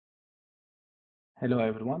Hello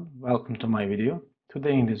everyone, welcome to my video.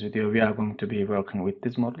 Today in this video we are going to be working with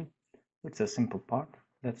this model. It's a simple part.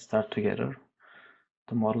 Let's start together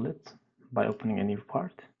to model it by opening a new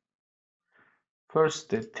part.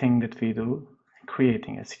 First, the thing that we do,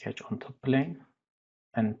 creating a sketch on top plane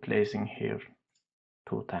and placing here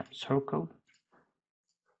 2 times circle.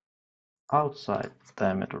 Outside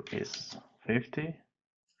diameter is 50,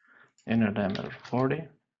 inner diameter 40,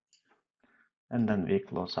 and then we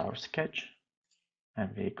close our sketch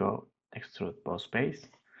and we go extrude both base,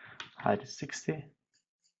 height is 60.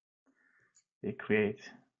 We create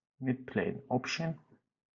mid-plane option.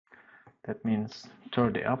 That means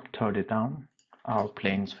 30 up, 30 down. Our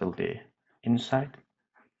planes will be inside,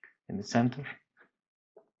 in the center,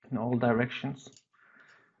 in all directions.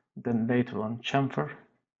 Then later on chamfer,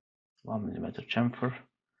 1 millimeter chamfer,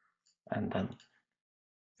 and then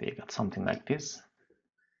we got something like this.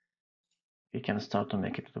 We can start to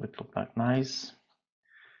make it a little bit look like nice.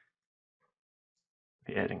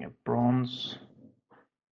 We're adding a bronze.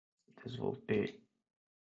 This will be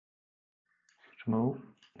removed.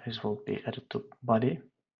 This will be added to body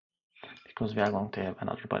because we are going to have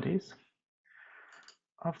another bodies.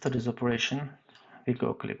 After this operation, we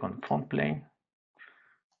go click on front plane,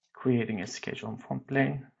 creating a sketch on front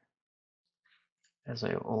plane. As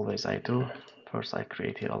I always do, first I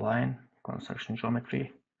create here a line, construction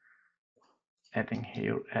geometry, adding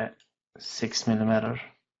here a 6 millimeter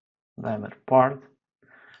diameter part,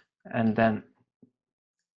 and then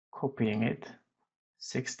copying it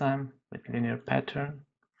 6 times with linear pattern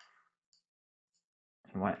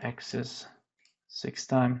in y-axis 6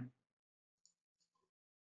 times,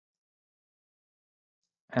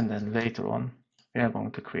 and then later on we are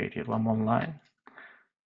going to create here one more line,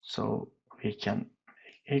 so we can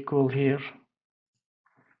equal here,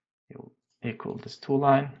 equal this 2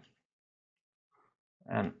 line,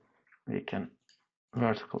 and we can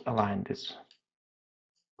vertical align these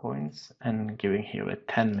points and giving here a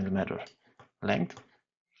 10 millimeter length.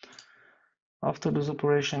 After this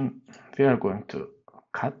operation, we are going to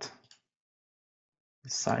cut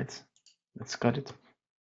this side. Let's cut it,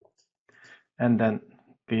 and then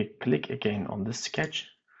we click again on the sketch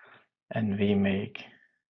and we make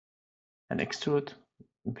an extrude.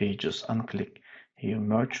 We just unclick here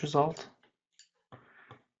merge result,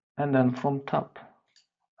 and then from top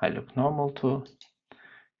I look normal to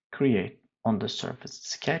create on the surface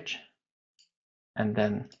sketch, and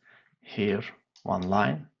then here one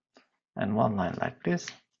line and one line like this.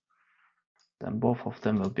 Then both of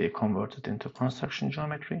them will be converted into construction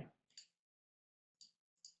geometry.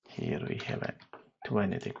 Here we have a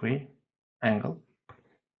 20-degree angle.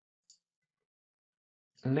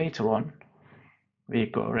 Later on we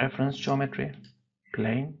go reference geometry,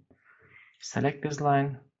 plane, select this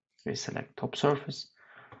line, we select top surface.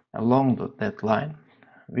 Along that line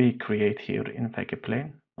we create here in fact a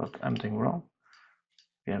plane, but I'm doing wrong.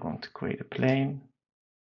 We are going to create a plane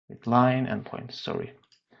with line and point. Sorry,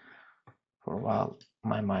 for a while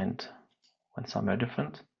my mind went somewhere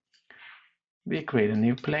different. We create a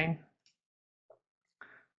new plane,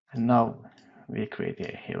 and now we create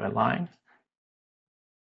here a line,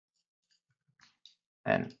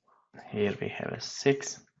 and here we have a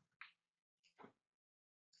 6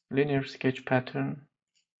 linear sketch pattern,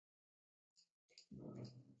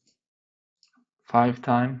 5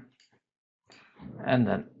 times, and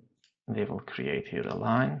then we will create here a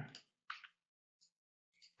line.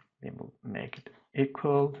 We will make it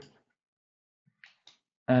equal,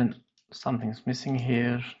 and something's missing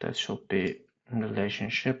here. That should be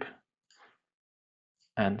relationship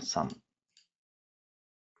and some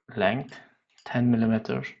length, 10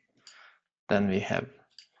 millimeters. Then we have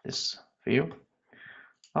this view.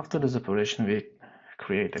 After this operation we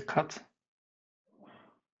create a cut.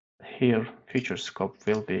 Here feature scope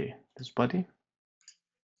will be this body,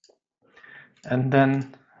 and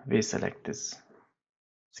then we select this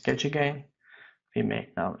sketch again. We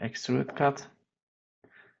make now extrude cut,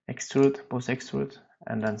 extrude, both extrude,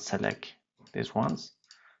 and then select these ones.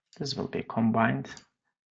 This will be combined.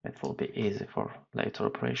 It will be easy for later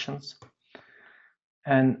operations.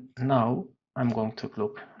 And now I'm going to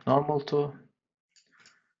look normal to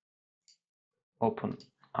open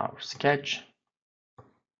our sketch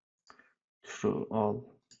through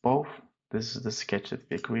both. This is the sketch that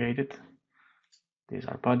we created. These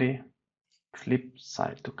are body, flip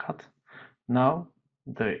side to cut. Now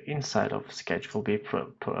the inside of sketch will be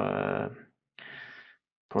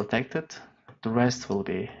protected. The rest will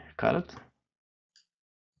be cut,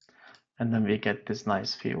 and then we get this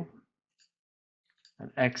nice view.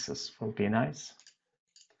 And axis will be nice.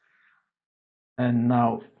 And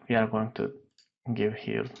now we are going to give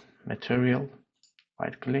here material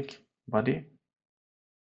right click, body,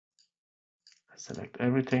 select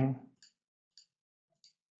everything.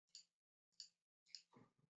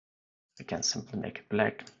 We can simply make it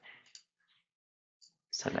black,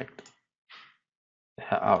 select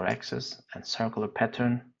our axis and circular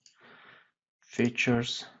pattern,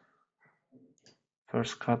 features,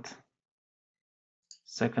 first cut,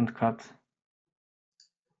 second cut,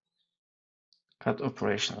 cut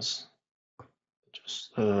operations,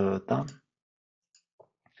 just done.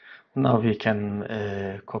 Now we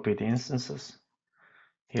can copy the instances,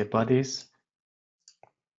 here bodies,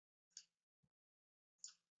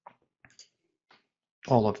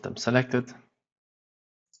 all of them selected,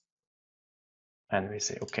 and we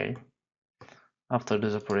say OK. After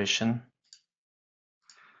this operation,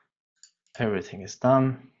 everything is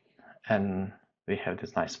done, and we have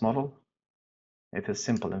this nice model. It is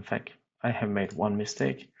simple. In fact, I have made one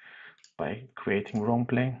mistake by creating wrong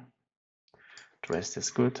plane. The rest is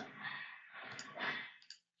good.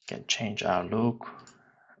 We can change our look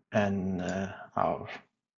and our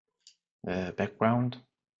background.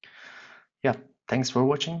 Yeah, thanks for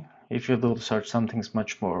watching. If you do search something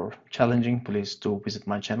much more challenging, please do visit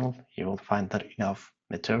my channel. You will find there enough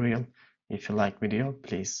material. If you like video,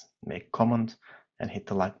 please make comment and hit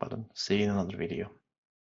the like button. See you in another video.